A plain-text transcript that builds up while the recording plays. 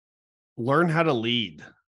learn how to lead.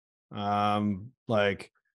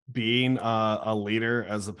 Like being a leader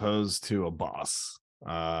as opposed to a boss,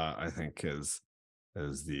 I think is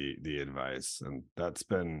the advice, and that's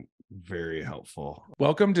been very helpful.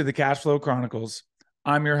 Welcome to the Cash Flow Chronicles.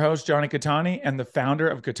 I'm your host, Jonny Catani, and the founder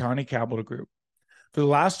of Catani Capital Group. For the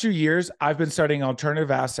last 2 years, I've been studying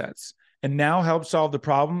alternative assets and now help solve the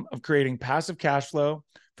problem of creating passive cash flow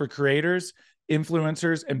for creators,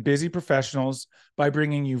 influencers, and busy professionals by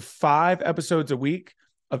bringing you 5 episodes a week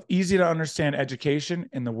of easy to understand education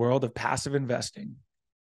in the world of passive investing.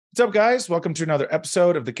 What's up, guys? Welcome to another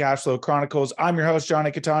episode of the Cash Flow Chronicles. I'm your host,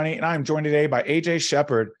 Jonny Catani, and I'm joined today by AJ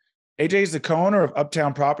Shepard. AJ is the co-owner of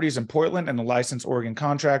Uptown Properties in Portland and a licensed Oregon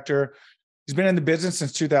contractor. He's been in the business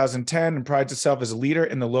since 2010 and prides himself as a leader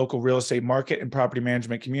in the local real estate market and property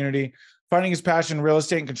management community. Finding his passion in real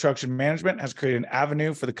estate and construction management has created an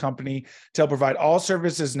avenue for the company to help provide all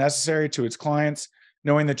services necessary to its clients.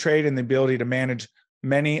 Knowing the trade and the ability to manage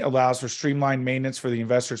many allows for streamlined maintenance for the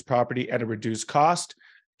investor's property at a reduced cost.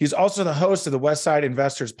 He's also the host of the Westside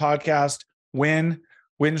Investors podcast. Win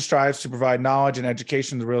strives to provide knowledge and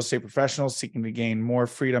education to real estate professionals seeking to gain more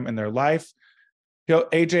freedom in their life.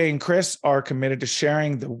 AJ and Chris are committed to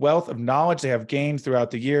sharing the wealth of knowledge they have gained throughout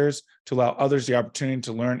the years to allow others the opportunity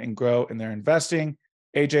to learn and grow in their investing.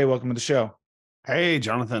 AJ, welcome to the show. Hey,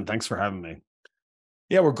 Jonathan, thanks for having me.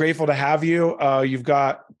 Yeah, we're grateful to have you. You've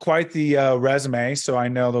got quite the resume, so I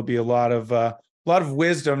know there'll be a lot of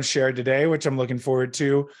wisdom shared today, which I'm looking forward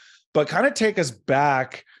to. But kind of take us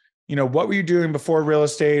back. What were you doing before real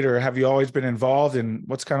estate, or have you always been involved, and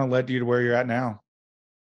what's kind of led you to where you're at now?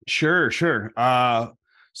 Sure.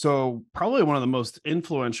 So probably one of the most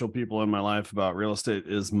influential people in my life about real estate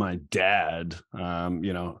is my dad.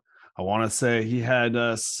 I want to say he had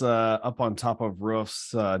us up on top of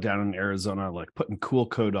roofs down in Arizona, like putting cool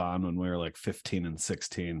coat on when we were like 15 and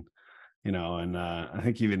 16, and I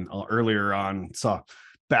think even earlier on saw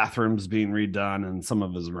bathrooms being redone in some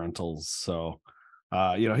of his rentals. So,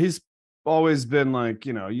 he's always been like,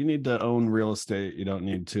 you need to own real estate. You don't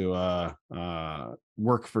need to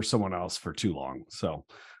work for someone else for too long. So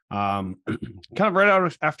kind of right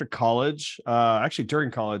out after college, actually during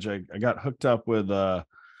college, I got hooked up with a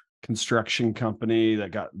construction company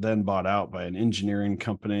that got then bought out by an engineering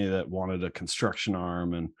company that wanted a construction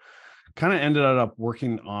arm, and kind of ended up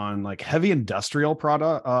working on like heavy industrial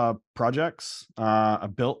projects. I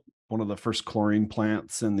built one of the first chlorine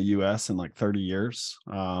plants in the US in like 30 years.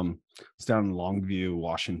 It's down in Longview,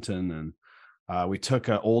 Washington. And we took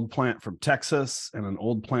an old plant from Texas and an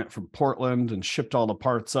old plant from Portland and shipped all the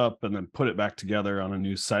parts up and then put it back together on a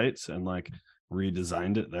new site and like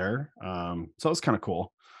redesigned it there. So it was kind of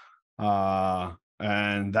cool.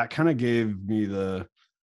 And that kind of gave me I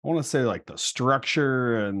want to say like the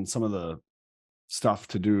structure and some of the stuff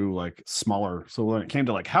to do like smaller. So when it came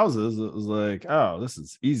to like houses, it was like, oh, this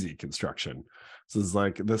is easy construction. This is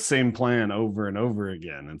like the same plan over and over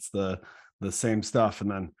again. It's the same stuff. And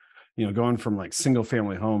then, going from like single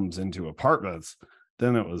family homes into apartments,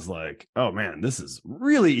 then it was like, oh man, this is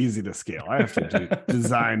really easy to scale. I have to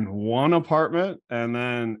design one apartment and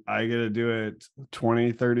then I get to do it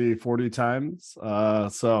 20, 30, 40 times.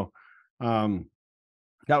 That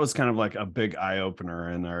was kind of like a big eye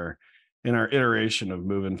opener in our iteration of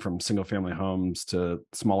moving from single family homes to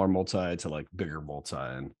smaller multi to like bigger multi.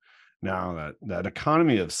 And now that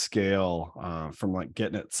economy of scale, from like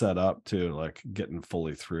getting it set up to like getting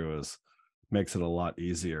fully through makes it a lot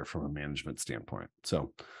easier from a management standpoint.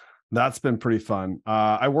 So that's been pretty fun.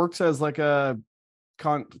 I worked as like a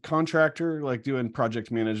contractor, like doing project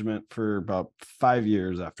management for about 5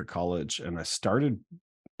 years after college. And I started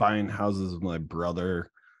buying houses with my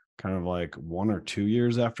brother kind of like 1 or 2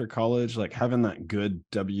 years after college. Like having that good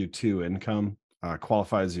W-2 income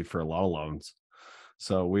qualifies you for a lot of loans.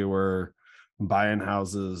 So we were buying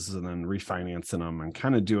houses and then refinancing them and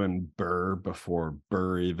kind of doing BRRRR before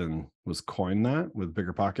BRRRR even was coined, that with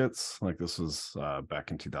Bigger Pockets. Like this was back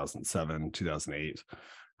in 2007, 2008.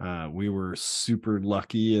 We were super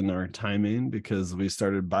lucky in our timing because we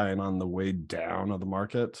started buying on the way down of the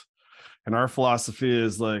market. And our philosophy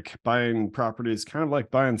is like buying properties kind of like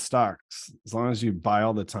buying stocks. As long as you buy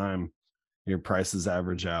all the time, your prices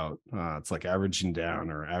average out. It's like averaging down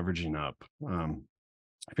or averaging up.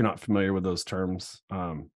 If you're not familiar with those terms,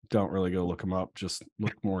 don't really go look them up. Just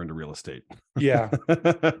look more into real estate. Yeah.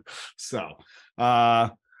 So,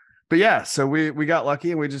 but yeah, so we got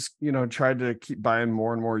lucky and we just, tried to keep buying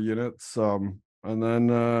more and more units. And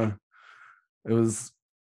then I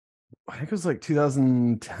think it was like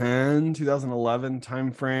 2010, 2011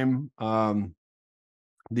 timeframe.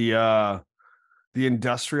 The the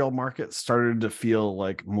industrial market started to feel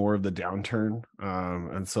like more of the downturn.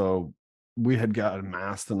 And so we had got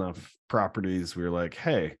amassed enough properties. We were like,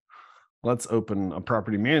 hey, let's open a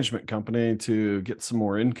property management company to get some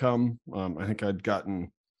more income. I think I'd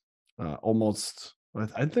gotten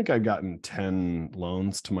I think I'd gotten 10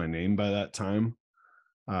 loans to my name by that time.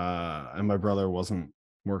 And my brother wasn't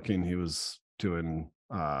working. He was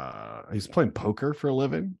he's playing poker for a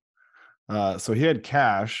living. So he had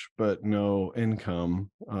cash, but no income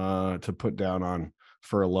to put down on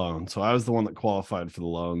for a loan. So I was the one that qualified for the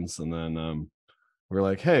loans. And then we're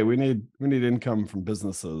like, hey, we need income from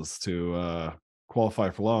businesses to qualify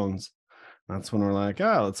for loans. That's when we're like,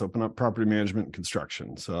 let's open up property management and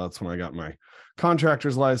construction. So that's when I got my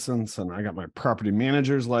contractor's license and I got my property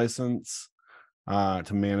manager's license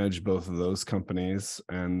to manage both of those companies.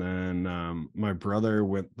 And then my brother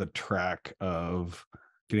went the track of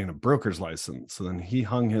getting a broker's license. So then he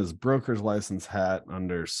hung his broker's license hat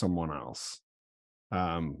under someone else.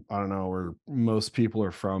 I don't know where most people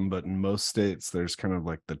are from, but in most states, there's kind of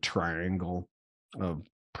like the triangle of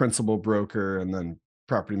principal broker and then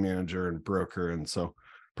property manager and broker. And so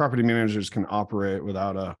property managers can operate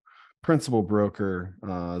without a principal broker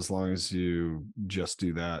as long as you just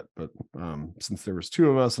do that. But since there was two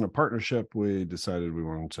of us in a partnership, we decided we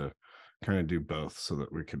wanted to kind of do both so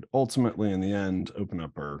that we could ultimately in the end open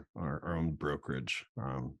up our own brokerage,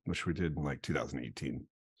 which we did in like 2018.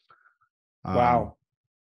 Wow.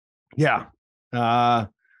 Yeah.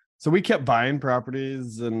 So we kept buying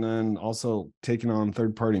properties and then also taking on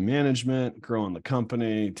third-party management, growing the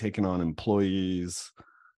company, taking on employees.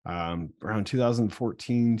 Around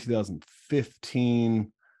 2014,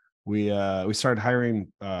 2015, we started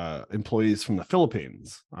hiring employees from the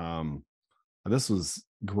Philippines. This was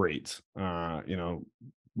great.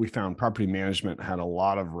 We found property management had a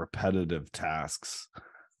lot of repetitive tasks.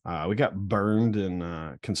 We got burned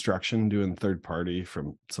in construction doing third party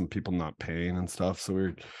from some people not paying and stuff. So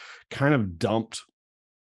we kind of dumped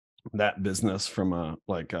that business from a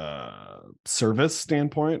service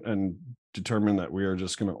standpoint and determined that we are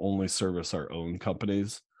just going to only service our own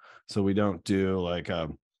companies. So we don't do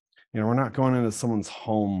we're not going into someone's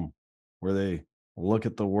home where they look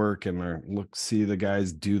at the work and see the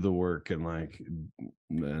guys do the work and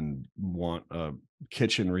want a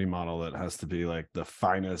kitchen remodel that has to be like the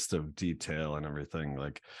finest of detail and everything.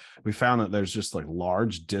 Like we found that there's just like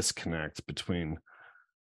large disconnect between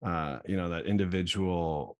that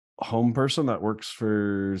individual home person that works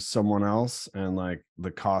for someone else and like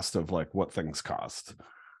the cost of like what things cost.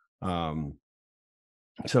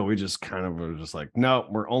 So we just kind of were just like, no,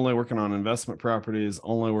 we're only working on investment properties,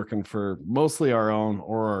 only working for mostly our own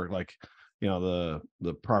or like, the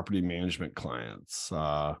property management clients.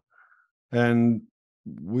 And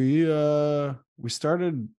we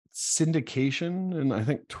started syndication, and I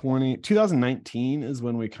think 2019 is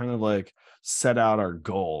when we kind of like set out our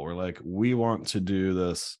goal. We're like, we want to do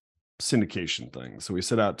this syndication thing. So we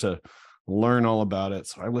set out to learn all about it.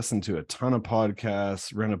 So I listened to a ton of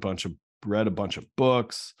podcasts, read a bunch of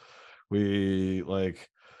books. We like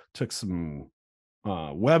took some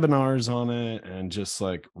webinars on it and just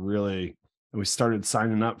like really we started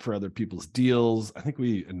signing up for other people's deals. I think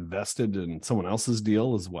we invested in someone else's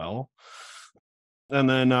deal as well. And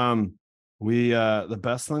then the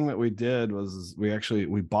best thing that we did was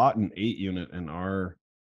we bought an 8 unit in our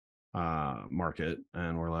market,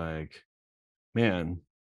 and we're like, man,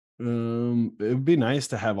 it would be nice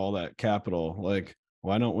to have all that capital. Like,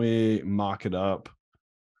 why don't we mock it up?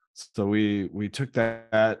 So we took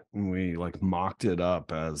that and we like mocked it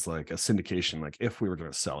up as like a syndication, like if we were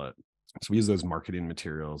going to sell it. So we used those marketing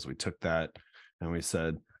materials. We took that and we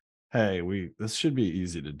said, hey, this should be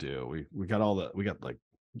easy to do. We got like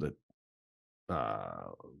the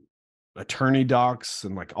attorney docs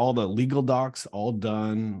and like all the legal docs all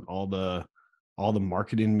done, all the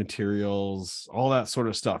marketing materials, all that sort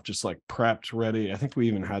of stuff, just like prepped, ready. I think we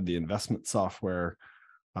even had the investment software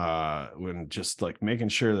when just like making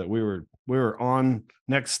sure that we were on.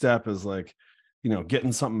 Next step is like,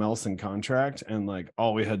 getting something else in contract, and like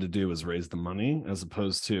all we had to do was raise the money, as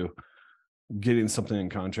opposed to getting something in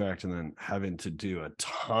contract and then having to do a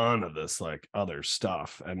ton of this like other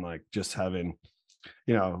stuff, and like just having,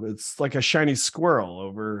 it's like a shiny squirrel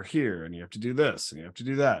over here, and you have to do this and you have to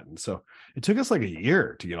do that. And so it took us like a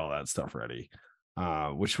year to get all that stuff ready,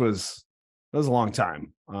 which was a long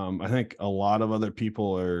time. I think a lot of other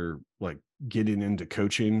people are like getting into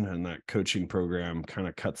coaching, and that coaching program kind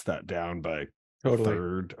of cuts that down by a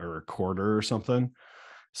third or a quarter or something.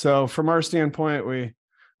 So from our standpoint, we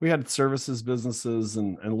had services businesses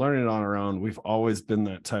and learning it on our own. We've always been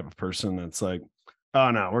that type of person that's like,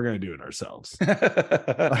 oh no, we're gonna do it ourselves.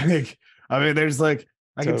 Like, I mean, there's like,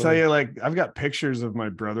 I can tell you, like, I've got pictures of my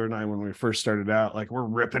brother and I when we first started out. Like, we're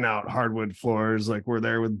ripping out hardwood floors, like we're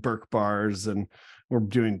there with Birk bars and we're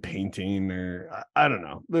doing painting, or I don't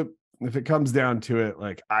know. If it comes down to it,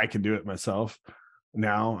 like, I can do it myself.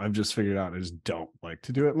 Now I've just figured out I just don't like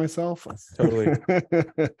to do it myself. Totally.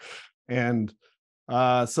 And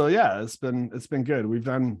so yeah, it's been good. We've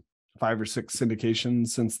done 5 or 6 syndications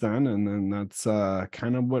since then, and then that's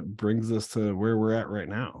kind of what brings us to where we're at right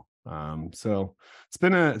now. So it's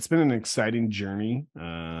been an exciting journey,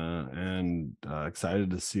 and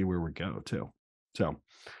excited to see where we go too. So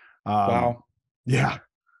Wow. Yeah.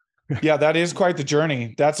 Yeah, that is quite the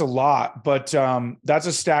journey. That's a lot, but that's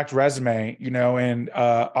a stacked resume, and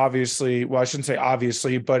obviously, well, I shouldn't say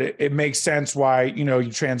obviously, but it makes sense why,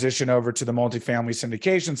 you transition over to the multifamily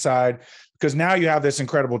syndication side, because now you have this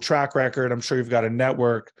incredible track record. I'm sure you've got a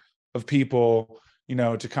network of people,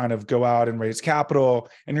 to kind of go out and raise capital.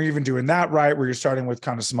 And you're even doing that right, where you're starting with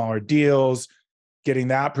kind of smaller deals, getting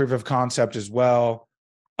that proof of concept as well.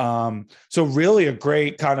 So really a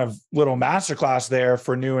great kind of little masterclass there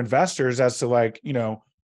for new investors as to, like, a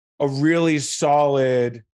really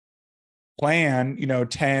solid plan,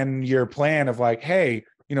 10-year plan of like, hey,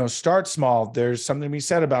 start small. There's something to be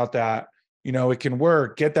said about that. It can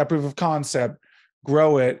work, get that proof of concept,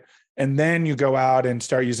 grow it. And then you go out and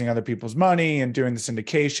start using other people's money and doing the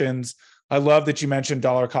syndications. I love that you mentioned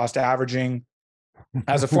dollar cost averaging.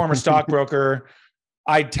 As a former stockbroker,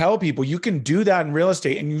 I tell people you can do that in real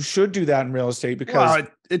estate, and you should do that in real estate, because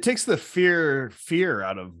it takes the fear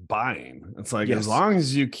out of buying. It's like, as long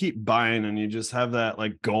as you keep buying and you just have that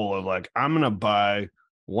like goal of like, I'm going to buy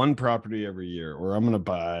one property every year, or I'm going to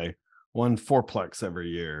buy one fourplex every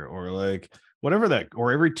year, or like whatever that,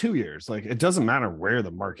 or every 2 years, like, it doesn't matter where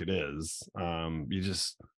the market is.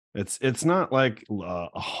 It's not like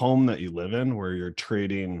a home that you live in where you're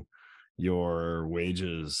trading your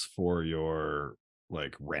wages for your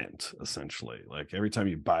like rent, essentially. Like, every time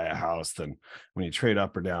you buy a house, then when you trade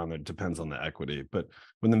up or down, that depends on the equity. But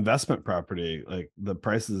with investment property, like, the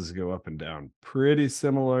prices go up and down pretty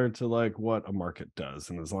similar to like what a market does.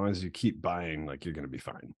 And as long as you keep buying, like, you're going to be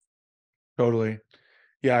fine. Totally.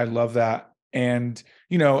 Yeah, I love that. And,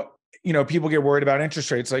 people get worried about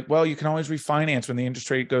interest rates. Like, well, you can always refinance when the interest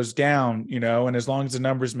rate goes down, and as long as the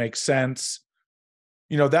numbers make sense,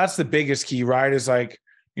 that's the biggest key, right? Is like,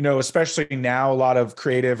 especially now, a lot of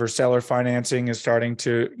creative or seller financing is starting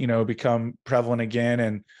to, become prevalent again.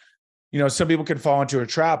 And, some people can fall into a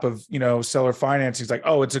trap of, seller financing. It's like,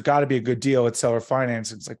 oh, it's got to be a good deal. It's seller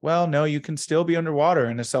finance. It's like, well, no, you can still be underwater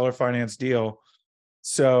in a seller finance deal.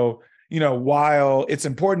 So, while it's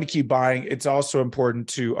important to keep buying, it's also important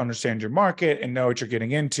to understand your market and know what you're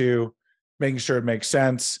getting into, making sure it makes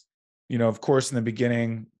sense. Of course, in the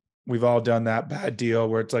beginning, we've all done that bad deal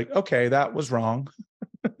where it's like, okay, that was wrong.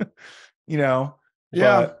 Yeah.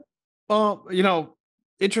 But Well,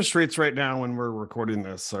 interest rates right now when we're recording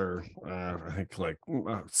this are, I think, like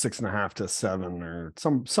 6.5 to 7, or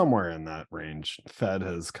somewhere in that range. Fed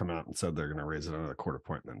has come out and said they're going to raise it another quarter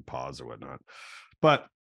point and then pause or whatnot. But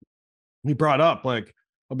he brought up, like,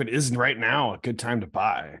 I mean, isn't right now a good time to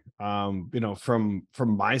buy? From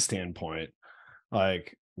my standpoint,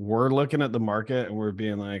 like, we're looking at the market and we're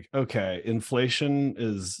being like, okay, inflation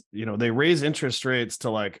is, they raise interest rates to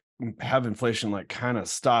like have inflation like kind of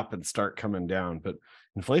stop and start coming down, but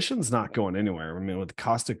inflation's not going anywhere. I mean, with the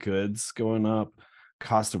cost of goods going up,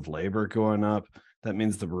 cost of labor going up, that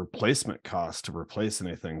means the replacement cost to replace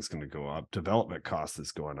anything is going to go up. Development cost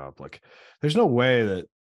is going up. Like, there's no way that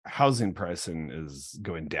housing pricing is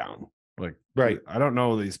going down. Like, right. I don't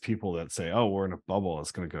know these people that say, oh, we're in a bubble,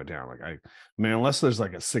 it's going to go down. Like, I mean, unless there's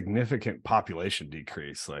like a significant population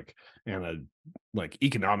decrease, like, and a like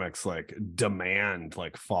economics, like demand,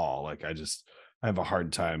 like fall, like, I have a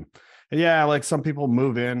hard time. And yeah, like, some people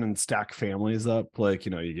move in and stack families up. Like,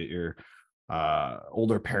 you get your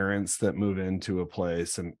older parents that move into a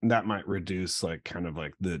place, and that might reduce like kind of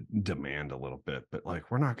like the demand a little bit, but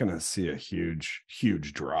like, we're not going to see a huge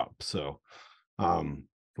drop. So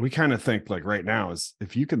we kind of think like right now is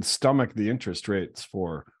if you can stomach the interest rates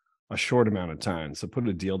for a short amount of time, so put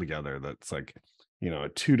a deal together that's like, a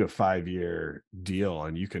 2 to 5 year deal,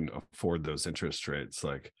 and you can afford those interest rates,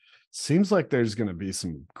 like, seems like there's going to be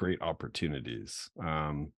some great opportunities.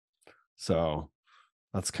 So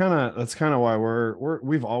that's kind of why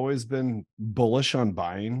we've always been bullish on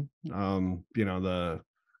buying. The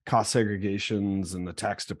cost segregations and the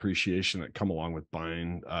tax depreciation that come along with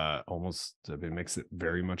buying almost, I mean, makes it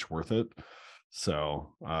very much worth it.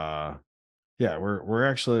 So yeah, we're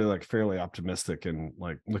actually like fairly optimistic and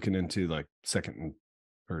like looking into like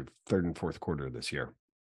or third and fourth quarter this year.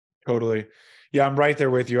 Totally. Yeah, I'm right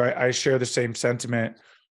there with you. I share the same sentiment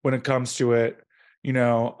when it comes to it,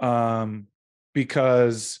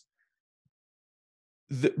 because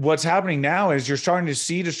what's happening now is you're starting to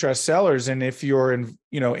see distressed sellers. And if you're in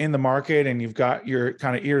the market and you've got your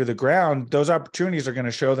kind of ear to the ground, those opportunities are going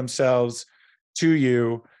to show themselves to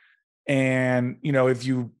you. And, if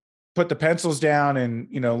you put the pencils down and,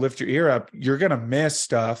 lift your ear up, you're going to miss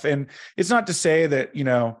stuff. And it's not to say that,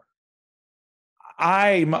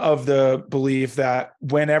 I'm of the belief that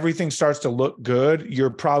when everything starts to look good,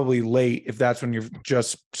 you're probably late if that's when you're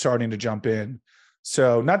just starting to jump in.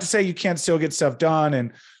 So not to say you can't still get stuff done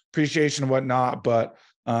and appreciation and whatnot, but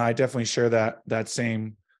I definitely share that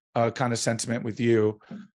same kind of sentiment with you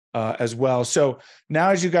as well. So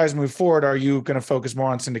now as you guys move forward, are you going to focus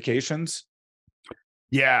more on syndications?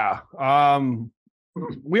 Yeah.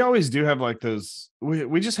 We always do have like those,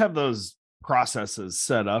 we just have those processes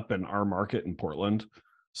set up in our market in Portland.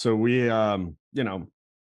 So we're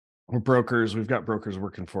brokers, we've got brokers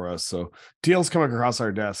working for us. So deals come across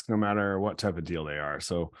our desk no matter what type of deal they are.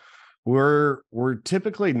 So we're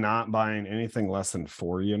typically not buying anything less than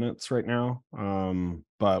 4 units right now.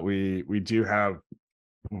 But we do have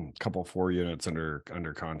a couple 4 units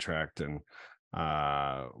under contract, and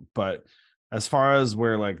but as far as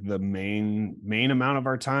where like the main amount of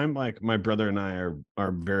our time, like my brother and I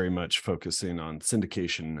are very much focusing on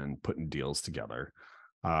syndication and putting deals together.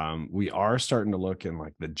 We are starting to look in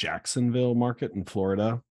like the Jacksonville market in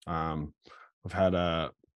Florida. We've had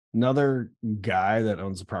another guy that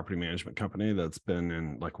owns a property management company that's been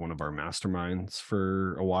in like one of our masterminds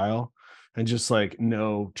for a while, and just like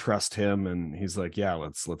trust him, and he's like, yeah,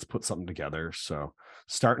 let's put something together. So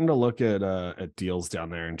starting to look at deals down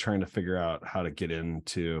there and trying to figure out how to get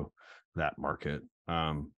into that market.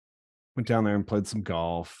 Went down there and played some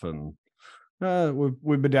golf, and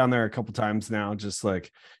we've been down there a couple times now, just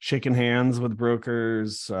like shaking hands with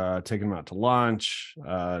brokers, taking them out to lunch,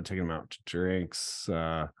 taking them out to drinks.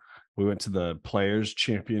 We went to the Players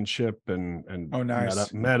Championship and Oh,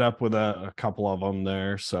 nice. met up with a couple of them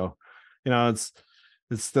there. So,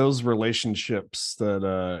 it's those relationships that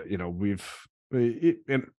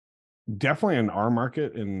and definitely in our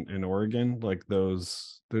market in Oregon, like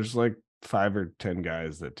there's like 5 or 10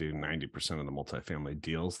 guys that do 90% of the multifamily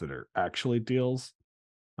deals that are actually deals.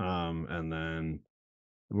 And then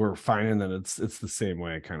we're finding that it's the same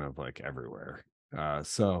way kind of like everywhere.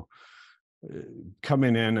 So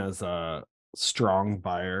coming in as a strong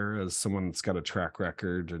buyer, as someone that's got a track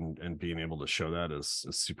record and being able to show that is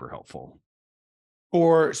super helpful.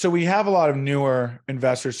 So we have a lot of newer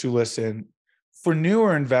investors who listen. For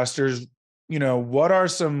newer investors, what are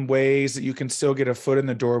some ways that you can still get a foot in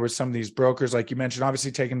the door with some of these brokers? Like you mentioned,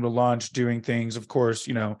 obviously taking them to lunch, doing things, of course,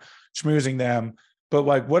 schmoozing them. But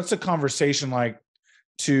like, what's the conversation like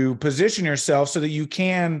to position yourself so that you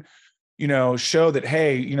can, show that,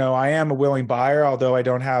 hey, I am a willing buyer, although I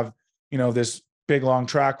don't have, this big, long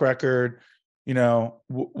track record.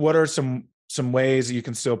 What are some ways that you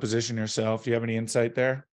can still position yourself? Do you have any insight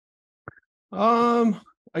there? I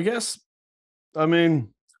guess, I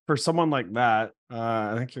mean, for someone like that,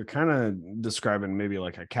 I think you're kind of describing maybe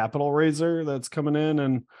like a capital raiser that's coming in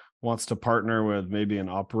and wants to partner with maybe an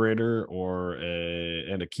operator or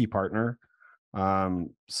a key partner.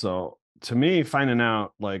 So to me, finding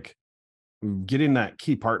out like getting that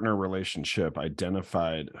key partner relationship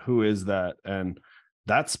identified, who is that, and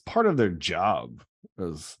that's part of their job,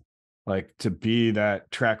 is like to be that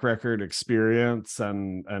track record experience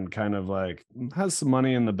and kind of like has some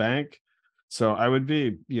money in the bank. So I would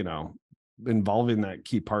be, involving that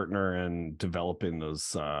key partner and developing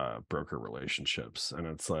those broker relationships. And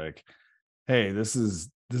it's like, hey, this is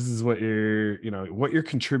what what you're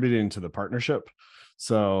contributing to the partnership.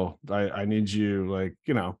 So I need you, like,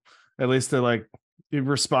 at least to like you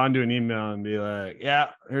respond to an email and be like, yeah,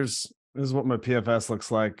 this is what my PFS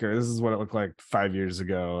looks like, or this is what it looked like 5 years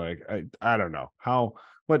ago. Like, I don't know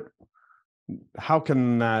how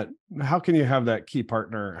can you have that key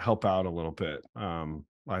partner help out a little bit?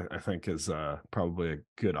 I think is probably a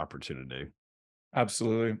good opportunity.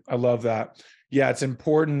 Absolutely. I love that. Yeah, it's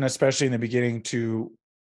important, especially in the beginning, to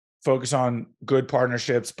focus on good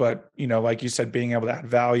partnerships, but like you said, being able to add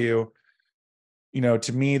value.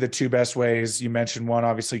 To me, the two best ways, you mentioned one,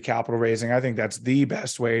 obviously capital raising. I think that's the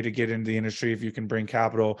best way to get into the industry if you can bring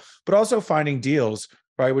capital, but also finding deals,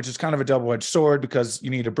 right? Which is kind of a double-edged sword because you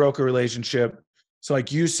need a broker relationship. So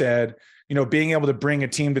like you said, being able to bring a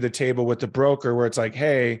team to the table with the broker where it's like,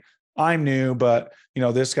 hey, I'm new, but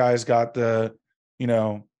this guy's got the,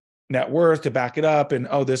 net worth to back it up, and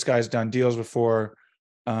oh, this guy's done deals before,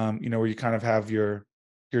 where you kind of have your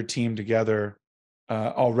team together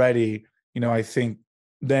already. I think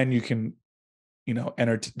then you can,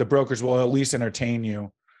 the brokers will at least entertain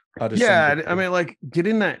you to some Yeah, degree. I mean, like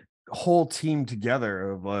getting that whole team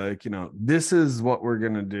together of like, this is what we're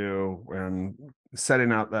gonna do, and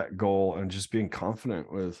setting out that goal and just being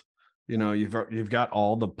confident with, you've got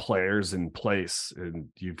all the players in place and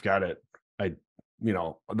you've got it.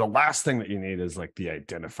 The last thing that you need is like the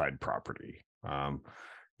identified property.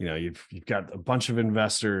 You've got a bunch of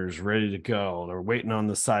investors ready to go. They're waiting on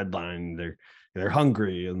the sideline. They're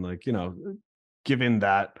hungry, and like, giving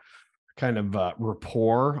that kind of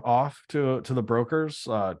rapport off to the brokers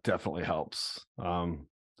definitely helps.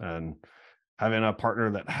 And having a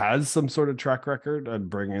partner that has some sort of track record and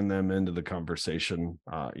bringing them into the conversation,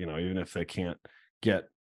 even if they can't get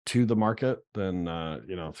to the market, then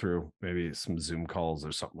through maybe some Zoom calls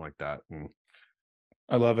or something like that. And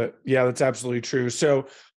I love it. Yeah, that's absolutely true. So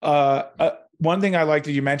one thing I like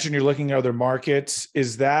that you mentioned, you're looking at other markets.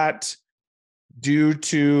 Is that due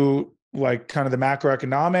to like kind of the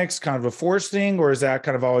macroeconomics, kind of a forced thing, or has that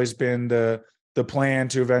kind of always been the plan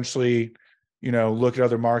to eventually, look at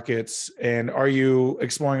other markets? And are you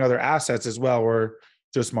exploring other assets as well, or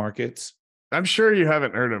just markets? I'm sure you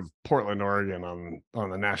haven't heard of Portland, Oregon on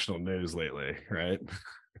the national news lately, right?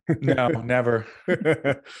 No, never.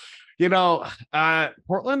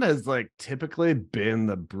 Portland has like typically been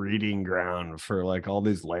the breeding ground for like all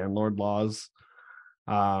these landlord laws.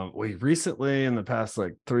 We recently, in the past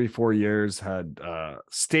like 3-4 years, had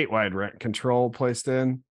statewide rent control placed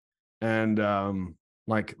in, and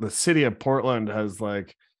like the city of Portland has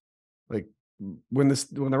like when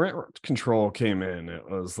the rent control came in, it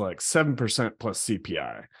was like 7% plus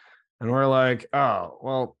CPI, and we're like, oh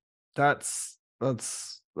well, that's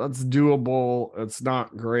doable. It's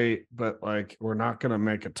not great, but like we're not gonna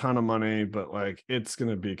make a ton of money, but like it's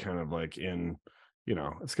gonna be kind of like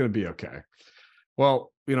it's gonna be okay.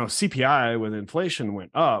 Well, CPI with inflation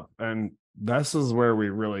went up, and this is where we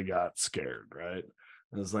really got scared, right?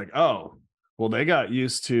 It's like, oh, well, they got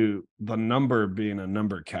used to the number being a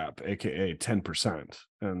number cap, aka 10%.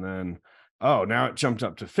 And then, oh, now it jumped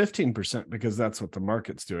up to 15% because that's what the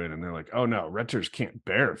market's doing. And they're like, oh no, renters can't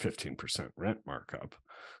bear 15% rent markup.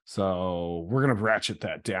 So we're going to ratchet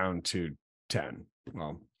that down to 10.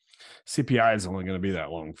 Well, CPI is only going to be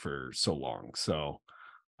that long for so long. So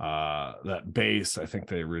that base, I think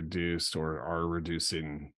they reduced or are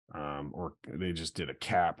reducing, or they just did a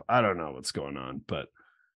cap. I don't know what's going on, but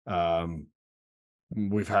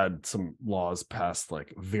we've had some laws passed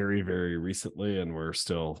like very, very recently, and we're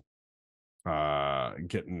still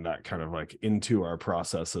getting that kind of like into our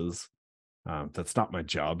processes. That's not my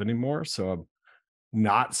job anymore, so I'm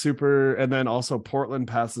not super. And then also Portland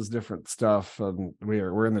passes different stuff, and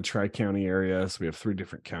we're in the Tri-County area, so we have 3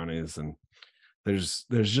 different counties, and there's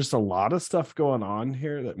just a lot of stuff going on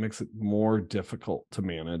here that makes it more difficult to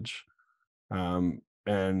manage. And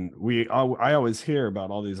I always hear about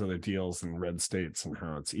all these other deals in red states and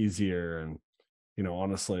how it's easier. And,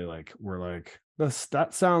 honestly, like we're like,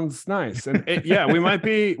 that sounds nice. And yeah, we might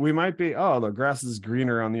be, oh, the grass is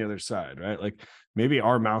greener on the other side, right? Like maybe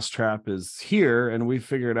our mousetrap is here and we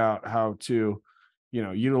figured out how to,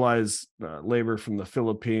 utilize labor from the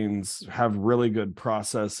Philippines, have really good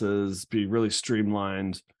processes, be really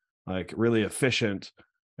streamlined, like really efficient.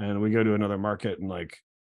 And we go to another market and like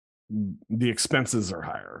the expenses are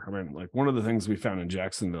higher. I mean, like one of the things we found in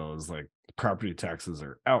Jacksonville is like property taxes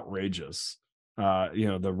are outrageous.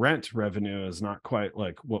 The rent revenue is not quite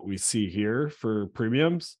like what we see here for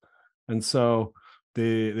premiums. And so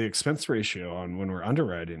the expense ratio on when we're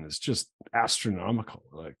underwriting is just astronomical.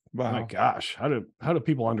 Like, wow, my gosh, how do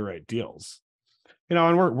people underwrite deals?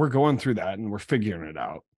 And we're going through that and we're figuring it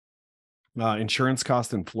out. Insurance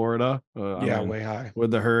cost in Florida, Way high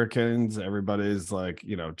with the hurricanes. Everybody's like,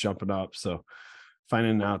 jumping up. So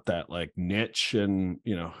finding out that like niche and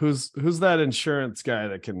who's that insurance guy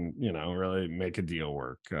that can really make a deal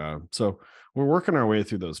work. So we're working our way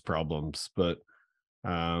through those problems, but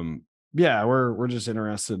yeah, we're just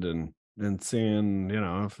interested in seeing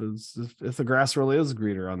if the grass really is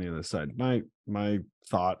greener on the other side. My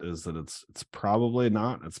thought is that it's probably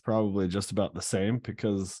not. It's probably just about the same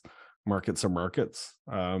because markets are markets.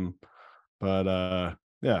 Yeah.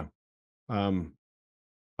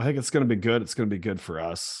 I think it's going to be good. It's going to be good for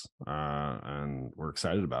us. And we're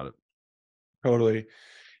excited about it. Totally.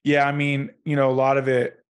 Yeah. I mean, a lot of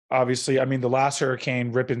it, obviously, I mean, the last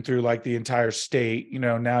hurricane ripping through like the entire state,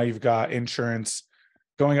 now you've got insurance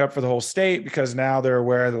going up for the whole state because now they're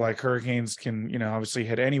aware that like hurricanes can, obviously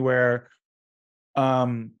hit anywhere.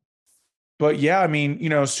 But yeah, I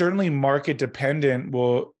mean, certainly market dependent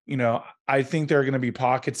will, I think there are going to be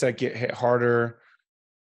pockets that get hit harder.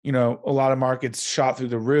 A lot of markets shot through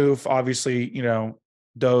the roof. Obviously,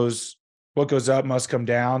 those, what goes up must come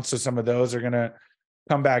down. So some of those are going to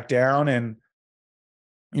come back down. And,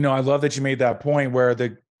 I love that you made that point where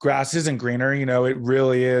the grass isn't greener. It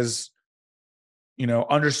really is,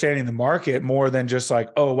 understanding the market more than just like,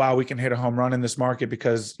 oh, wow, we can hit a home run in this market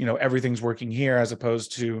because, everything's working here, as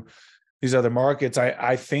opposed to these other markets.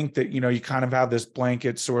 I think that, you kind of have this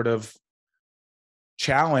blanket sort of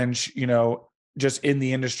challenge, just in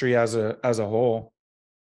the industry as a whole.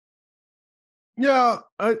 Yeah,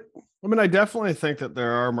 I mean, I definitely think that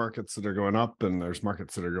there are markets that are going up and there's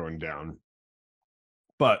markets that are going down.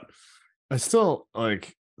 But I still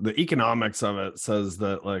like the economics of it says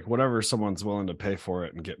that like whatever someone's willing to pay for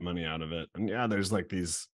it and get money out of it. And yeah, there's like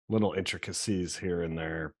these little intricacies here and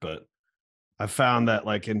there, but I found that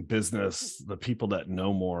like in business, the people that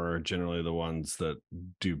know more are generally the ones that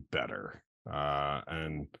do better.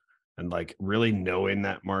 And like really knowing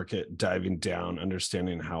that market, diving down,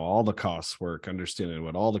 understanding how all the costs work, understanding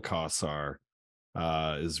what all the costs are,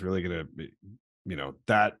 is really going to be,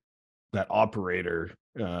 that operator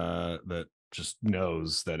that just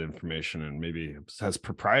knows that information and maybe has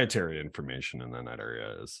proprietary information in that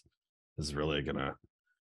area is really gonna,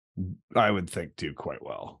 I would think, do quite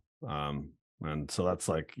well. And so that's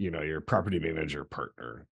like, your property manager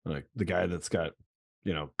partner, like the guy that's got,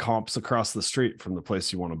 comps across the street from the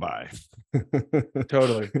place you want to buy.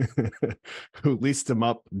 Totally. Who leased them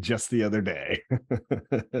up just the other day.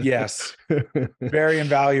 Yes. Very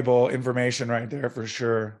invaluable information right there for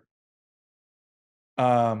sure.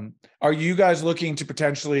 Are you guys looking to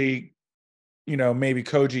potentially, maybe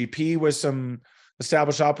co-GP with some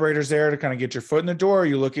established operators there to kind of get your foot in the door? Or are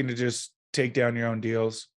you looking to just take down your own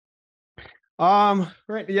deals?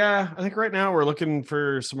 Right. Yeah. I think right now we're looking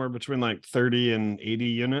for somewhere between like 30 and 80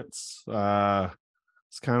 units.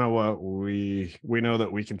 It's kind of what we know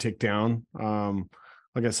that we can take down.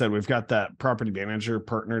 Like I said, we've got that property manager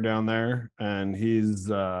partner down there, and he's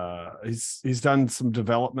done some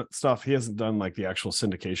development stuff. He hasn't done like the actual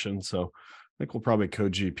syndication. So I think we'll probably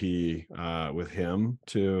co-GP with him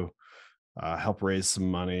to help raise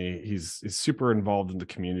some money. He's super involved in the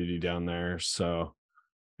community down there. So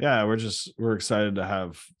yeah, we're excited to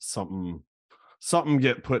have something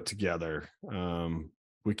get put together.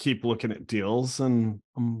 We keep looking at deals, and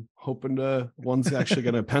I'm hoping one's actually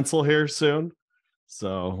going to pencil here soon.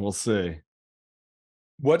 So we'll see.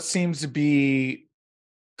 What seems to be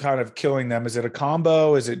kind of killing them? Is it a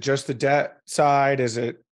combo? Is it just the debt side? Is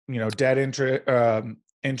it, debt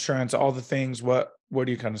insurance, all the things? What are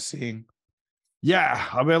you kind of seeing? Yeah,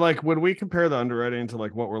 I mean, like when we compare the underwriting to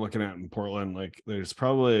like what we're looking at in Portland, like there's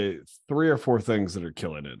probably 3 or 4 things that are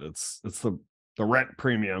killing it. It's the rent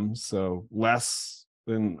premium, so less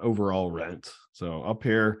than overall rent. So up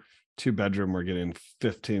here, 2-bedroom, we're getting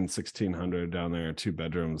 1,500-1,600. Down there, 2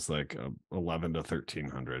 bedrooms, like 11 to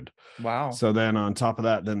 1,300. Wow. So then on top of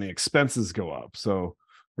that, then the expenses go up. So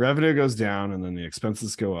revenue goes down, and then the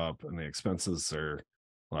expenses go up, and the expenses are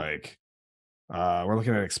like, we're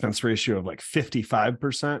looking at an expense ratio of like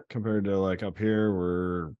 55% compared to like up here,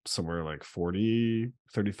 we're somewhere like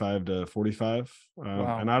 35 to 45.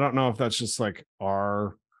 Wow. And I don't know if that's just like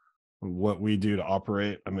what we do to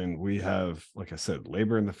operate. I mean, we have, like I said,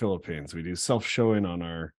 labor in the Philippines. We do self-showing on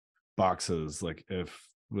our boxes. Like if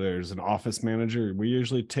there's an office manager, we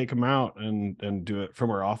usually take them out and do it from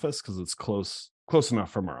our office because it's close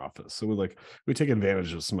enough from our office. So we take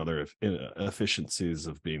advantage of some other efficiencies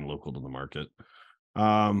of being local to the market.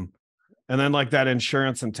 And then like that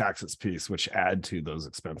insurance and taxes piece, which add to those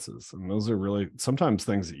expenses. And those are really sometimes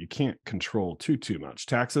things that you can't control too much.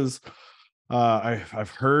 Taxes,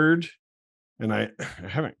 I've heard, and I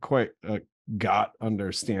haven't quite got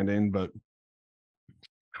understanding, but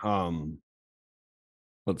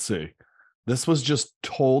let's see. This was just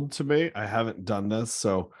told to me. I haven't done this.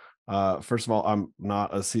 So first of all, I'm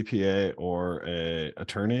not a CPA or a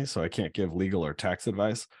attorney, so I can't give legal or tax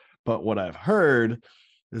advice. But what I've heard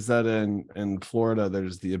is that in Florida,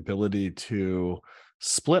 there's the ability to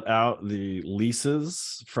split out the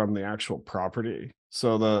leases from the actual property.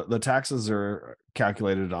 So the taxes are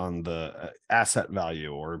calculated on the asset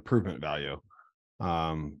value or improvement value.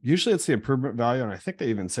 Usually it's the improvement value, and I think they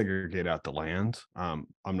even segregate out the land. I'm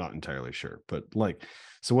not entirely sure, but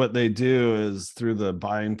so what they do is through the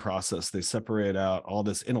buying process, they separate out all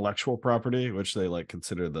this intellectual property, which they like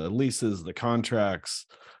consider the leases, the contracts,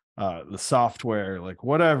 the software, like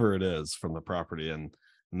whatever it is from the property, and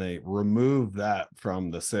they remove that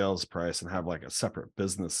from the sales price and have like a separate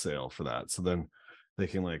business sale for that. So then they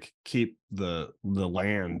can like keep the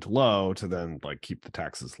land low to then like keep the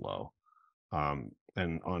taxes low.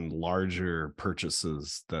 And on larger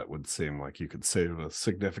purchases, that would seem like you could save a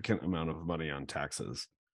significant amount of money on taxes.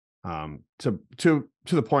 To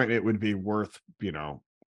the point it would be worth,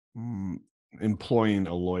 mm, employing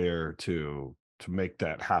a lawyer to make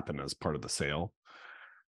that happen as part of the sale.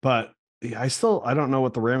 But yeah, I don't know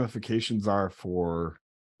what the ramifications are for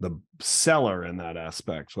the seller in that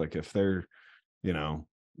aspect. Like if they're, you know,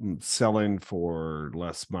 selling for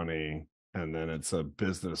less money and then it's a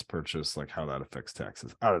business purchase, like how that affects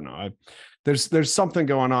taxes. I don't know. There's something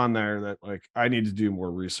going on there that like I need to do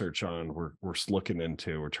more research on. We're looking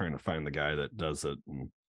into. We're trying to find the guy that does it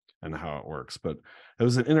and how it works. But it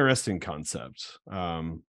was an interesting concept.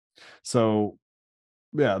 So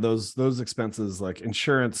yeah, those expenses like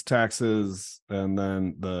insurance, taxes, and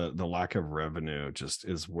then the lack of revenue just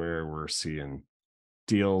is where we're seeing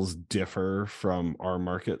deals differ from our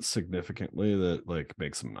market significantly that like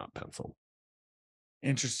makes them not pencil.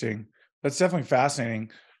 Interesting. That's definitely fascinating.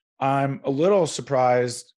 I'm a little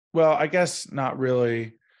surprised. Well, I guess not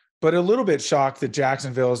really, but a little bit shocked that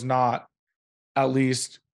Jacksonville is not at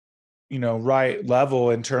least, right level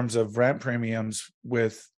in terms of rent premiums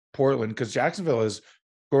with Portland, because Jacksonville is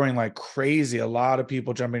growing like crazy. A lot of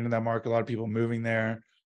people jumping into that market, a lot of people moving there,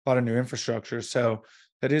 a lot of new infrastructure. So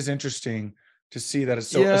that is interesting to see that it's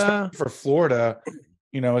so, Yeah. especially for Florida,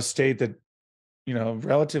 a state that,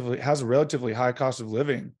 relatively has a relatively high cost of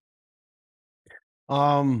living.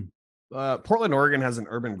 Um, Portland, Oregon has an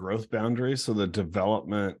urban growth boundary, so the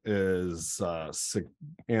development is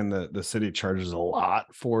and the city charges a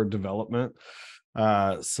lot for development.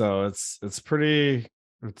 So it's pretty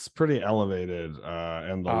elevated.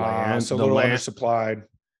 And So a little undersupplied.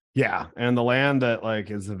 yeah, and the land that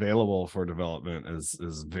like is available for development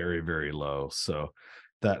is very, very low. So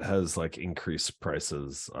that has like increased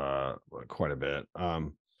prices quite a bit.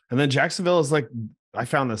 And then Jacksonville is like I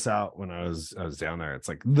found this out when I was down there. It's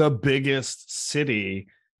like the biggest city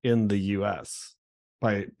in the US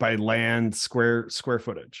by land square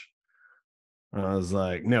footage. And I was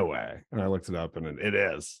like, no way. And I looked it up and it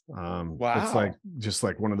is. It's like Wow. just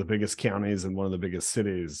like one of the biggest counties and one of the biggest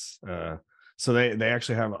cities. So they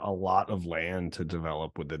actually have a lot of land to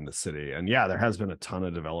develop within the city. And yeah, there has been a ton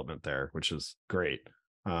of development there, which is great.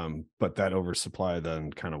 But that oversupply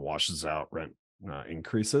then kind of washes out rent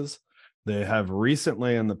increases. They have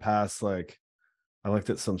recently in the past, like I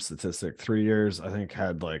looked at some statistic, 3 years, I think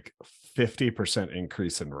had like 50%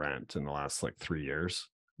 increase in rent in the last like 3 years.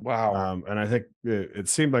 Wow. And I think it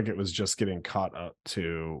seemed like it was just getting caught up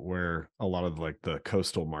to where a lot of like the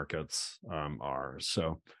coastal markets are.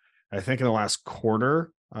 So I think in the last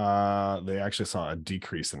quarter, they actually saw a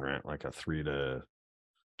decrease in rent, like a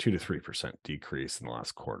 2 to 3% decrease in the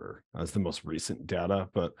last quarter. That's the most recent data,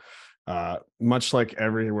 but much like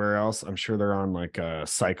everywhere else, I'm sure they're on like a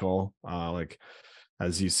cycle. Like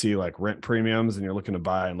as you see like rent premiums and you're looking to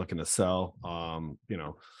buy and looking to sell,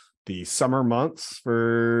 the summer months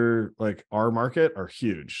for like our market are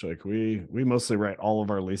huge. Like we mostly write all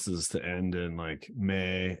of our leases to end in like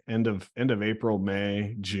May, end of April,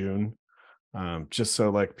 May, June. Just so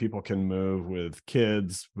like people can move with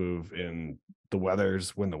kids, move in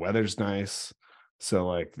when the weather's nice. So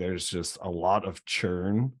like there's just a lot of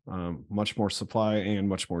churn, much more supply and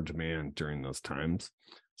much more demand during those times.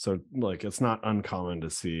 So like it's not uncommon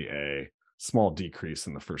to see a small decrease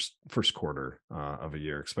in the first quarter of a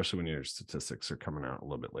year, especially when your statistics are coming out a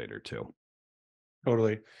little bit later too.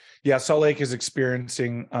 Totally. Yeah, Salt Lake is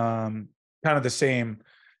experiencing kind of the same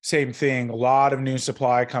thing. A lot of new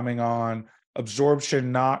supply coming on,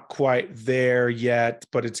 absorption not quite there yet,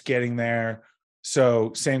 but it's getting there.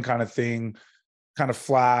 So same kind of thing, kind of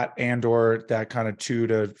flat and or that kind of 2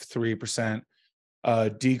 to 3%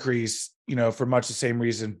 decrease, for much the same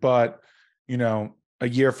reason. But, a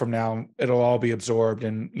year from now, it'll all be absorbed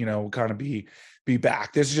and, kind of be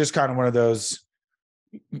back. This is just kind of one of those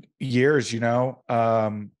years,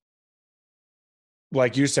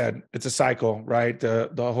 like you said, it's a cycle, right? The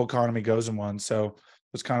whole economy goes in one. So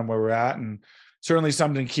that's kind of where we're at, and certainly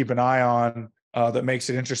something to keep an eye on that makes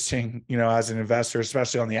it interesting, as an investor,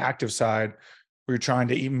 especially on the active side, where you're trying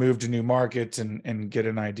to move to new markets and get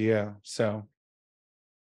an idea. So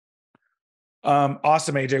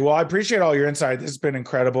awesome, AJ. Well, I appreciate all your insight. This has been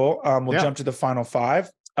incredible. We'll Yeah. jump to the final five.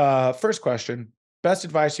 First question: best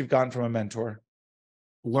advice you've gotten from a mentor?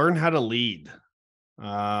 Learn how to lead.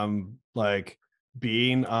 Like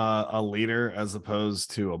being a leader as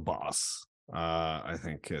opposed to a boss, I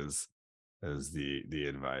think is the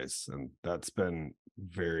advice, and that's been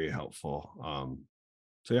very helpful.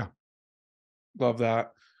 So yeah. Love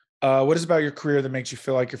that. What is about your career that makes you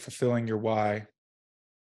feel like you're fulfilling your why?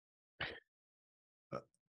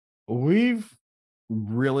 We've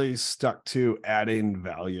really stuck to adding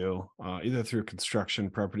value, either through construction,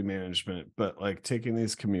 property management, but like taking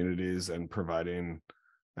these communities and providing,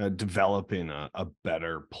 developing a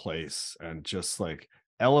better place and just like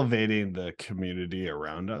elevating the community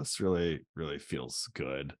around us really, really feels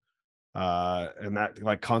good. And that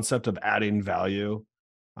like concept of adding value.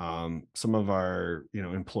 Some of our,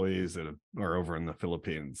 employees that are over in the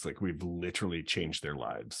Philippines, like we've literally changed their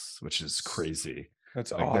lives, which is crazy.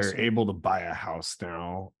 That's Like they're awesome. able to buy a house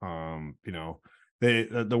now.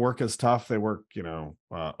 The work is tough. They work,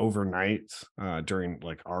 overnight during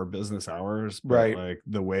like our business hours, but Right. like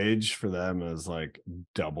the wage for them is like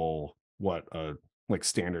double what a like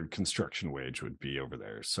standard construction wage would be over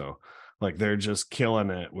there. So like they're just killing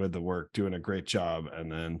it with the work, doing a great job, and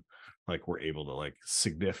then like we're able to like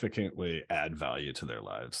significantly add value to their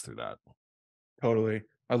lives through that. Totally.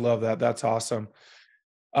 I love that. That's awesome.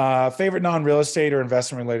 Favorite non-real estate or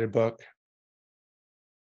investment related book?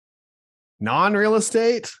 Non-real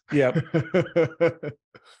estate. Yep.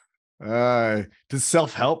 Does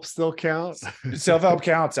self-help still count? Self-help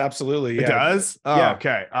counts. Absolutely. It Yeah. does. Oh, Yeah.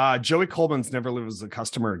 okay. Joey Coleman's Never Live as a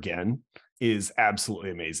Customer Again is absolutely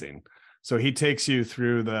amazing. So he takes you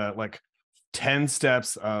through the like 10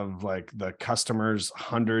 steps of like the customer's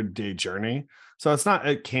 100-day journey. So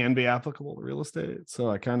it can be applicable to real estate. So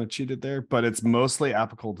I kind of cheated there, but it's mostly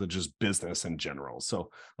applicable to just business in general. So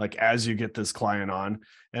like as you get this client on,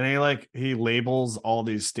 and he labels all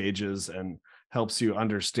these stages and helps you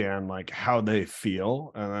understand like how they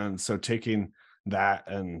feel. And then so taking that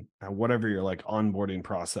and whatever your like onboarding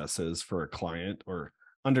process is for a client, or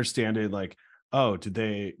understanding like, oh, did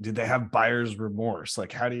they have buyer's remorse?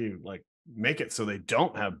 Like how do you like make it so they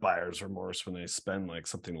don't have buyer's remorse when they spend like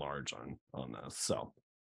something large on this? So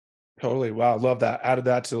Totally. Wow. Love that. Added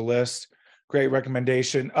that to the list. Great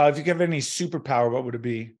recommendation. If you could have any superpower, what would it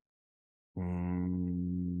be?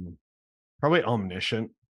 mm, probably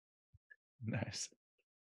omniscient. Nice.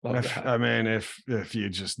 Love that. I mean, if you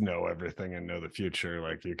just know everything and know the future,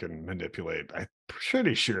 like you can manipulate, I'm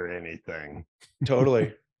pretty sure anything.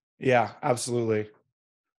 Totally. Yeah, absolutely.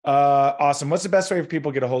 Awesome. What's the best way for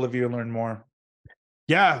people to get a hold of you and learn more?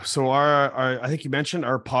 Yeah, so our I think you mentioned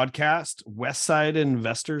our podcast, Westside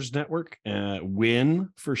Investors Network, WIN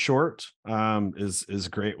for short, is a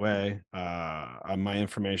great way. My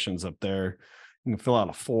information's up there. You can fill out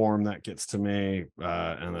a form that gets to me,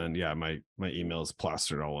 and then yeah, my email is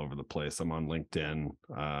plastered all over the place. I'm on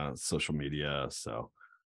LinkedIn, social media, so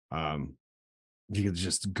um, you could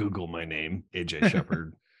just Google my name, AJ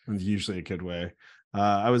Shepard. Usually a good way.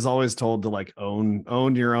 I was always told to like own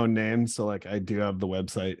your own name. So like I do have the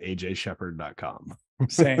website ajshepard.com.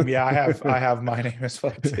 Same. Yeah, I have my name as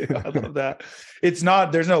well too. I love that. There's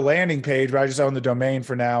no landing page, but I just own the domain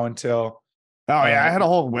for now until Oh yeah, I had a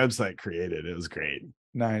whole website created. It was great.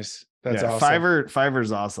 Nice. That's yeah, awesome.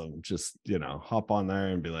 Fiverr's awesome. Just hop on there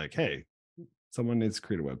and be like, hey, someone needs to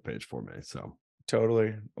create a web page for me. So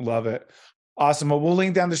Totally. Love it. Awesome. Well, we'll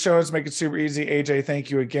link down the show notes, make it super easy. AJ,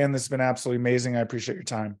 thank you again. This has been absolutely amazing. I appreciate your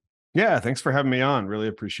time. yeah, thanks for having me on. Really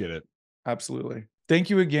appreciate it. Absolutely. Thank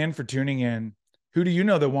you again for tuning in. Who do you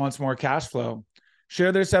know that wants more cash flow?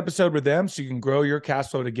 Share this episode with them so you can grow your cash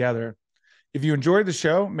flow together. If you enjoyed the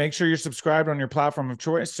show, make sure you're subscribed on your platform of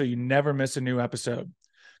choice so you never miss a new episode.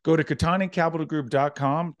 Go to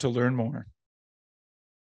KataniCapitalGroup.com to learn more.